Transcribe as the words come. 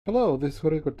Hello, this is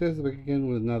Jorge Cortez back again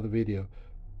with another video.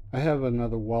 I have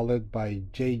another wallet by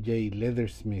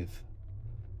Leathersmith.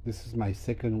 This is my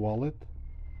second wallet.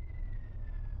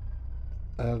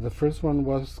 The first one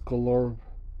was color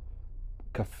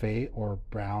cafe or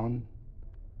brown,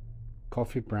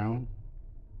 coffee brown.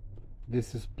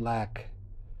 This is black,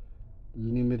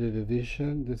 limited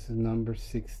edition. This is number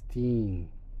 16.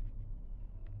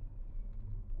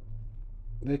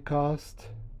 They cost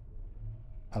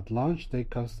At launch, they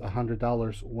cost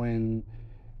 $100. When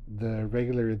the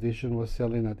regular edition was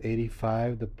selling at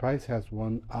 85, the price has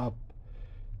went up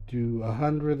to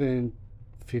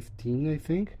 115, I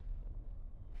think.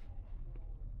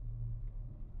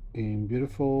 In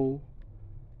beautiful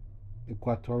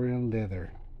Ecuadorian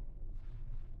leather,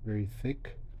 very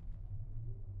thick.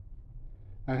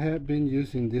 I have been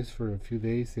using this for a few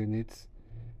days, and it's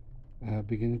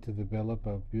beginning to develop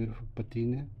a beautiful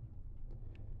patina.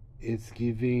 It's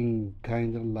giving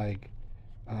kind of like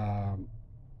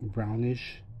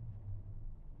brownish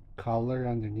color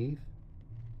underneath,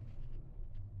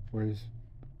 whereas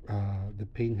the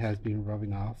paint has been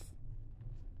rubbing off.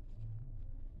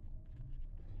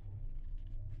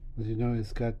 As you know,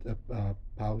 it's got a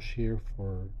pouch here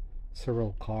for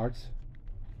several cards,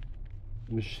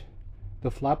 which the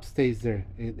flap stays there.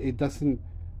 It doesn't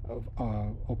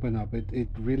open up. It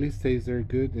really stays there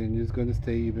good, and it's going to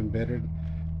stay even better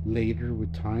later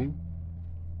with time.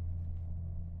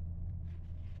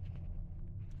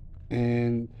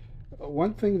 And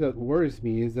one thing that worries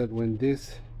me is that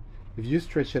if you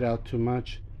stretch it out too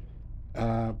much,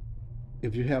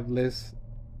 if you have less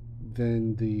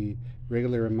than the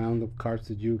regular amount of cards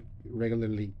that you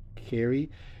regularly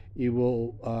carry, it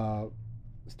will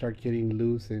start getting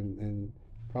loose and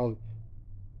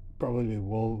probably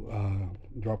will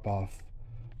drop off.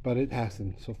 But it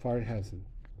hasn't. So far it hasn't.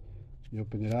 You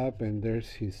open it up and there's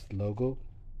his logo,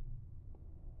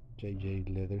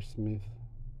 Leathersmith.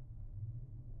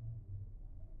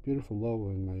 Beautiful logo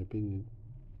in my opinion.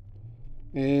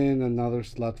 And another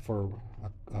slot for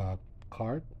a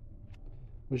card,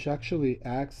 which actually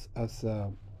acts as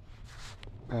a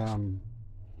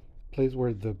place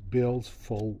where the bills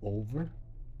fold over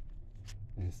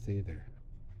and stay there.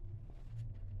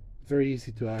 Very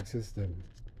easy to access the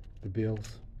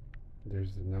bills.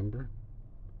 There's the number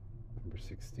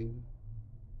 16.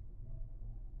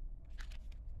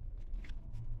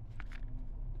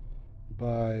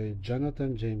 By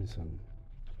Jonathan Jameson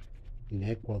in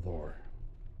Ecuador.